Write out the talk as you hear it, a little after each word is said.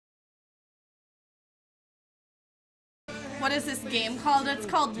what is this game called? It's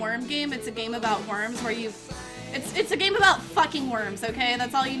called Worm Game. It's a game about worms where you, it's a game about fucking worms, okay?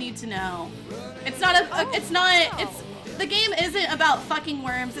 That's all you need to know. It's not the game isn't about fucking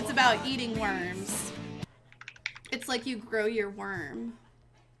worms, it's about eating worms. It's like you grow your worm.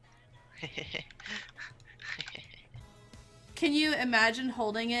 Can you imagine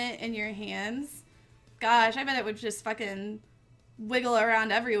holding it in your hands? Gosh, I bet it would just fucking wiggle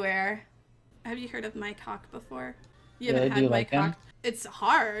around everywhere. Have you heard of my cock before? You haven't had my cock. It's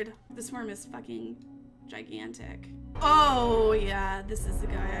hard. This worm is fucking gigantic. Oh yeah, this is the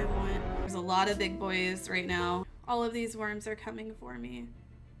guy I want. There's a lot of big boys right now. All of these worms are coming for me.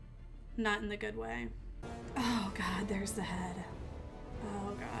 Not in the good way. Oh god, there's the head.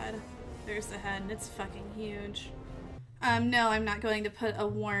 Oh god, there's the head and it's fucking huge. No, I'm not going to put a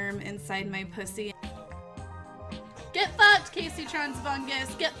worm inside my pussy. Get fucked, Kaceytron's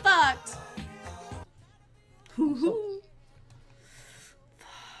fungus. Get fucked.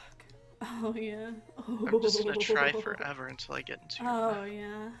 Fuck. Oh yeah. Oh. I'm just gonna try forever until I get into your Oh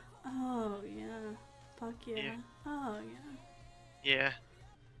yeah. Oh yeah. Fuck yeah. Yeah. Oh yeah. Yeah.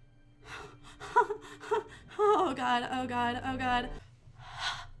 Oh god. Oh god. Oh god.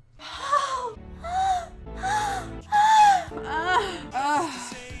 Oh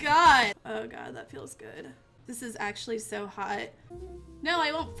god. Oh god, that feels good. This is actually so hot. No,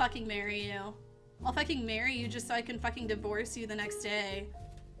 I won't fucking marry you. I'll fucking marry you just so I can fucking divorce you the next day.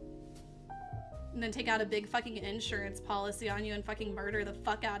 And then take out a big fucking insurance policy on you and fucking murder the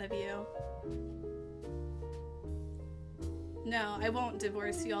fuck out of you. No, I won't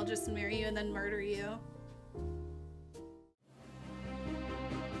divorce you. I'll just marry you and then murder you.